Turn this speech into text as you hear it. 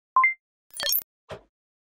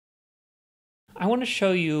I want to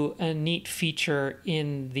show you a neat feature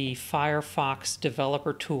in the Firefox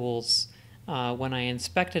developer tools. When I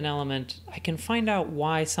inspect an element, I can find out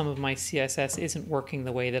why some of my CSS isn't working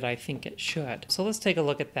the way that I think it should. So let's take a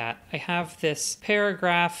look at that. I have this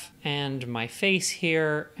paragraph and my face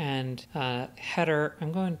here and header.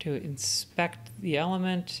 I'm going to inspect the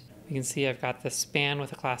element. You can see I've got the span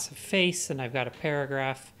with a class of face, and I've got a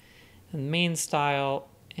paragraph and main style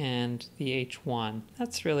and the H1.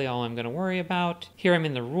 That's really all I'm going to worry about. Here I'm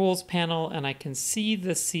in the rules panel and I can see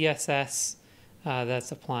the CSS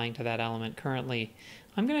that's applying to that element currently.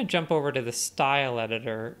 I'm going to jump over to the style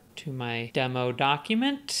editor to my demo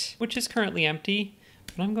document, which is currently empty,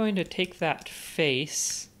 but I'm going to take that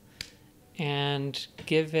face and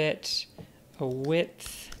give it a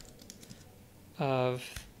width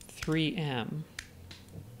of 3em.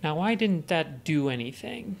 Now, why didn't that do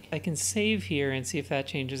anything? I can save here and see if that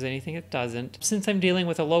changes anything. It doesn't. Since I'm dealing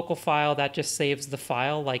with a local file, that just saves the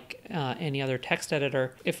file like any other text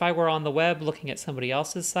editor. If I were on the web looking at somebody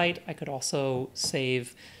else's site, I could also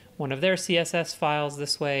save one of their CSS files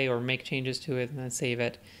this way or make changes to it and then save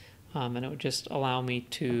it. And it would just allow me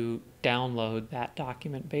to download that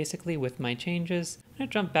document basically with my changes. I'm going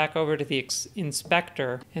to jump back over to the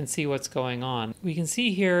inspector and see what's going on. We can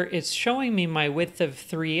see here it's showing me my width of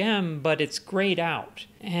 3em, but it's grayed out.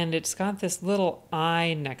 And it's got this little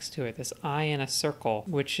eye next to it, this eye in a circle,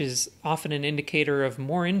 which is often an indicator of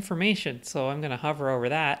more information. So I'm going to hover over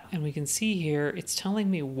that. And we can see here it's telling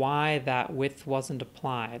me why that width wasn't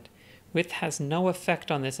applied. Width has no effect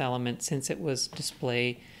on this element since it was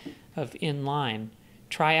display of inline.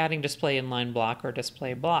 Try adding display inline block or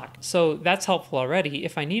display block. So that's helpful already.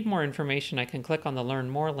 If I need more information, I can click on the Learn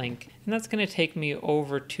More link, and that's going to take me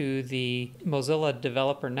over to the Mozilla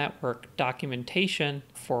Developer Network documentation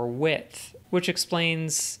for width, which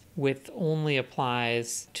explains width only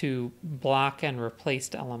applies to block and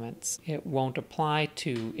replaced elements. It won't apply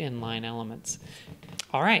to inline elements.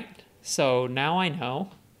 All right, so now I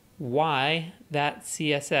know why that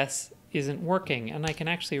CSS isn't working, and I can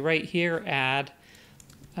actually right here add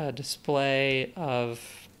a display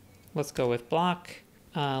of, let's go with block.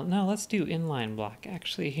 No, let's do inline block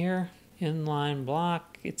actually here. Inline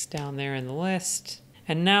block, it's down there in the list.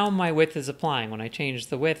 And now my width is applying. When I change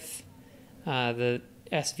the width, the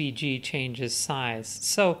SVG changes size.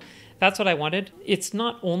 So that's what I wanted. It's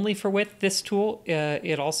not only for width, this tool,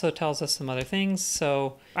 it also tells us some other things.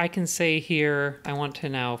 So I can say here, I want to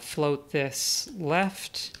now float this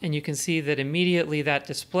left, and you can see that immediately that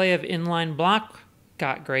display of inline block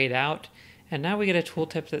got grayed out. And now we get a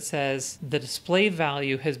tooltip that says the display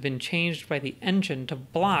value has been changed by the engine to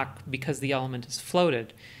block because the element is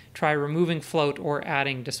floated. Try removing float or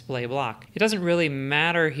adding display block. It doesn't really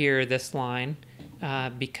matter here, this line,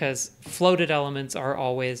 because floated elements are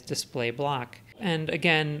always display block. And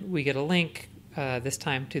again, we get a link, this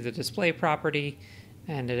time to the display property,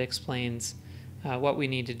 and it explains what we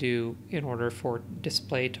need to do in order for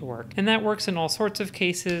display to work. And that works in all sorts of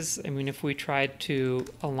cases. I mean, if we tried to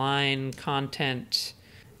align content,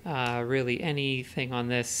 really anything on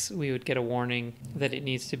this, we would get a warning that it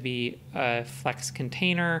needs to be a flex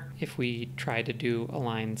container. If we try to do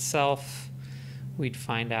align self, we'd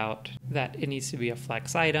find out that it needs to be a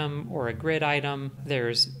flex item or a grid item.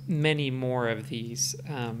 There's many more of these.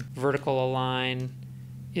 Vertical align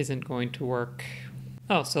isn't going to work.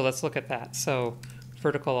 Oh, so let's look at that. So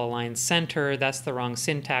vertical align center, that's the wrong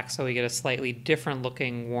syntax, so we get a slightly different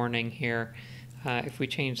looking warning here. If we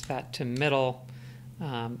change that to middle,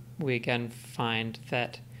 we again find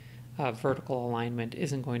that vertical alignment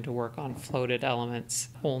isn't going to work on floated elements,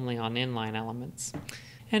 only on inline elements.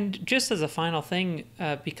 And just as a final thing,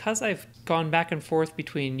 because I've gone back and forth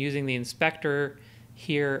between using the inspector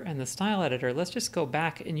here and the style editor, let's just go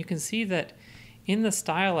back and you can see that in the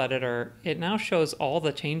style editor, it now shows all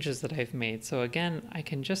the changes that I've made. So again, I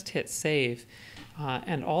can just hit save,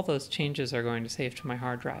 and all those changes are going to save to my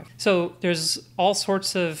hard drive. So there's all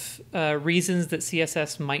sorts of reasons that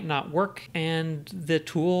CSS might not work, and the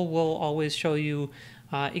tool will always show you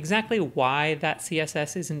exactly why that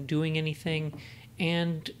CSS isn't doing anything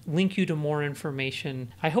and link you to more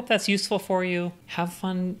information. I hope that's useful for you. Have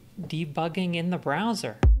fun debugging in the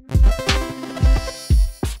browser.